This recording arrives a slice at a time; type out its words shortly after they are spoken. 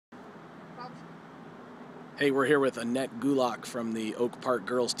Hey, we're here with Annette Goulak from the Oak Park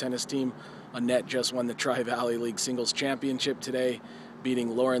girls tennis team. Annette just won the Tri-Valley League Singles Championship today,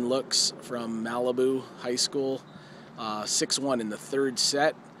 beating Lauren Looks from Malibu High School 6-1 in the third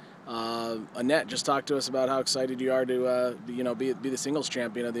set. Annette, just talk to us about how excited you are to be the singles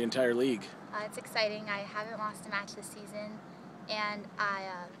champion of the entire league. It's exciting. I haven't lost a match this season, and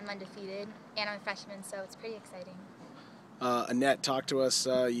I'm undefeated, and I'm a freshman, so it's pretty exciting. Annette, talk to us.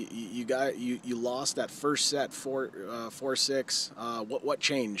 You lost that first set 4-6. What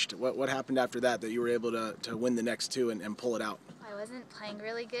changed? What happened after that you were able to win the next two and pull it out? I wasn't playing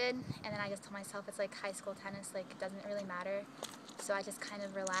really good, and then I just told myself it's like high school tennis, like it doesn't really matter. So I just kind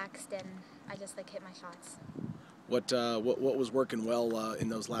of relaxed and I just hit my shots. What was working well in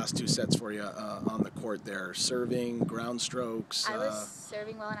those last two sets for you on the court there? Serving, ground strokes? I was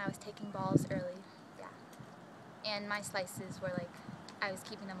serving well and I was taking balls early, yeah. And my slices were I was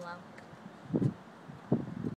keeping them low.